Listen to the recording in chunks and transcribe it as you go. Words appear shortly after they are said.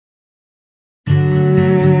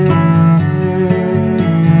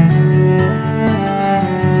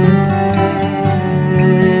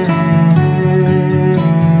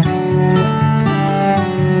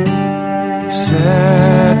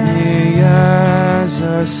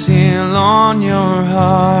a seal on your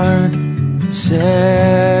heart.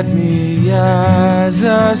 Set me as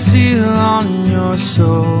a seal on your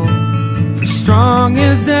soul. For strong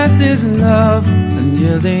as death is love,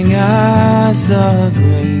 unyielding as the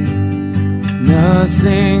grave.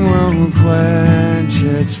 Nothing will quench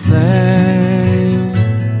its flame.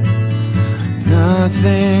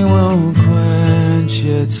 Nothing will quench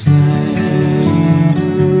its flame.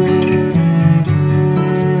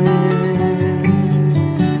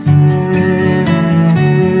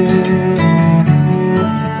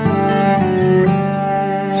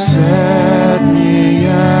 Set me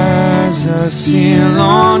as a seal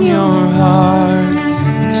on your heart.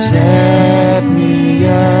 Set me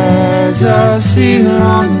as a seal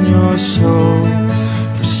on your soul.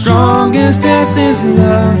 For strong as death is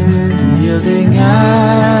love, unyielding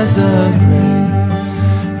as the grave.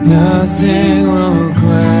 Nothing will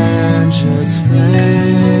quench its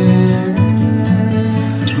flame.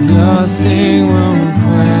 Nothing will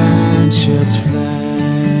quench its flame.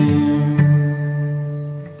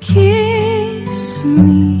 Kiss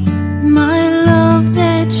me, my love,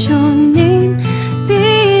 that's your name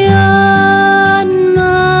be on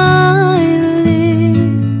my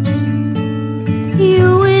lips.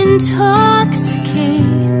 You intoxicate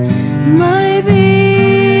my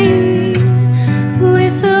being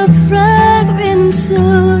with the fragrance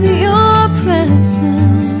of your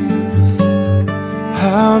presence.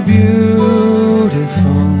 How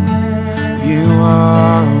beautiful you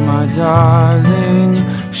are, my darling.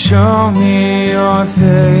 Show me your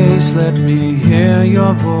face, let me hear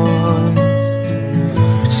your voice.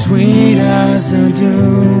 Sweet as the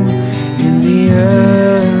dew in the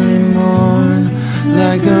early morn,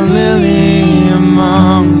 like a lily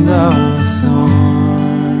among the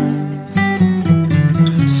thorns.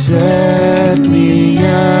 Set me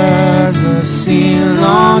as a seal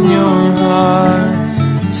on your heart.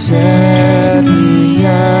 Set me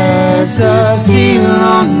as a seal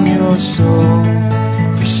on your soul.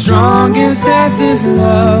 For strong as death is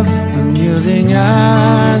love, unyielding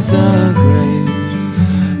as the grave.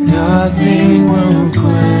 Nothing will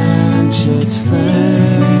quench its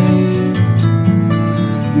flame.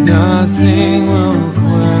 Nothing will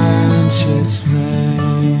quench its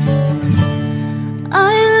flame.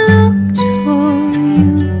 I looked for you,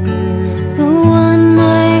 the one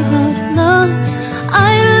my heart loves.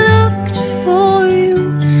 I looked for you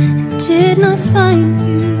and did not find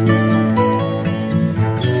you.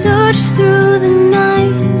 Searched through the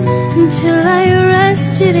night until I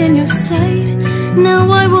rested in your sight. Now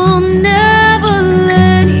I will never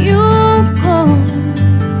let you go.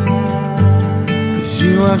 'Cause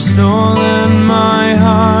you have stolen my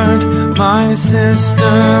heart, my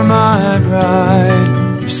sister, my bride.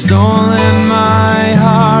 You've stolen my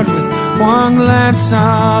heart with one glance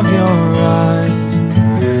of your eyes.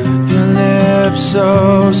 Your lips so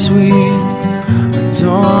sweet,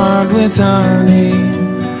 adored with honey.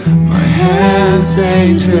 My hands, they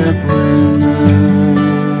drip with love.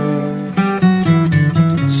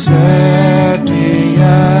 Set me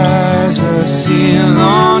as a seal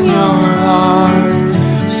on your heart.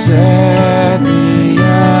 Set me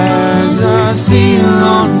as a seal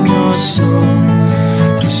on your soul.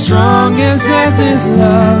 For strong as death is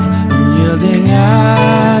love,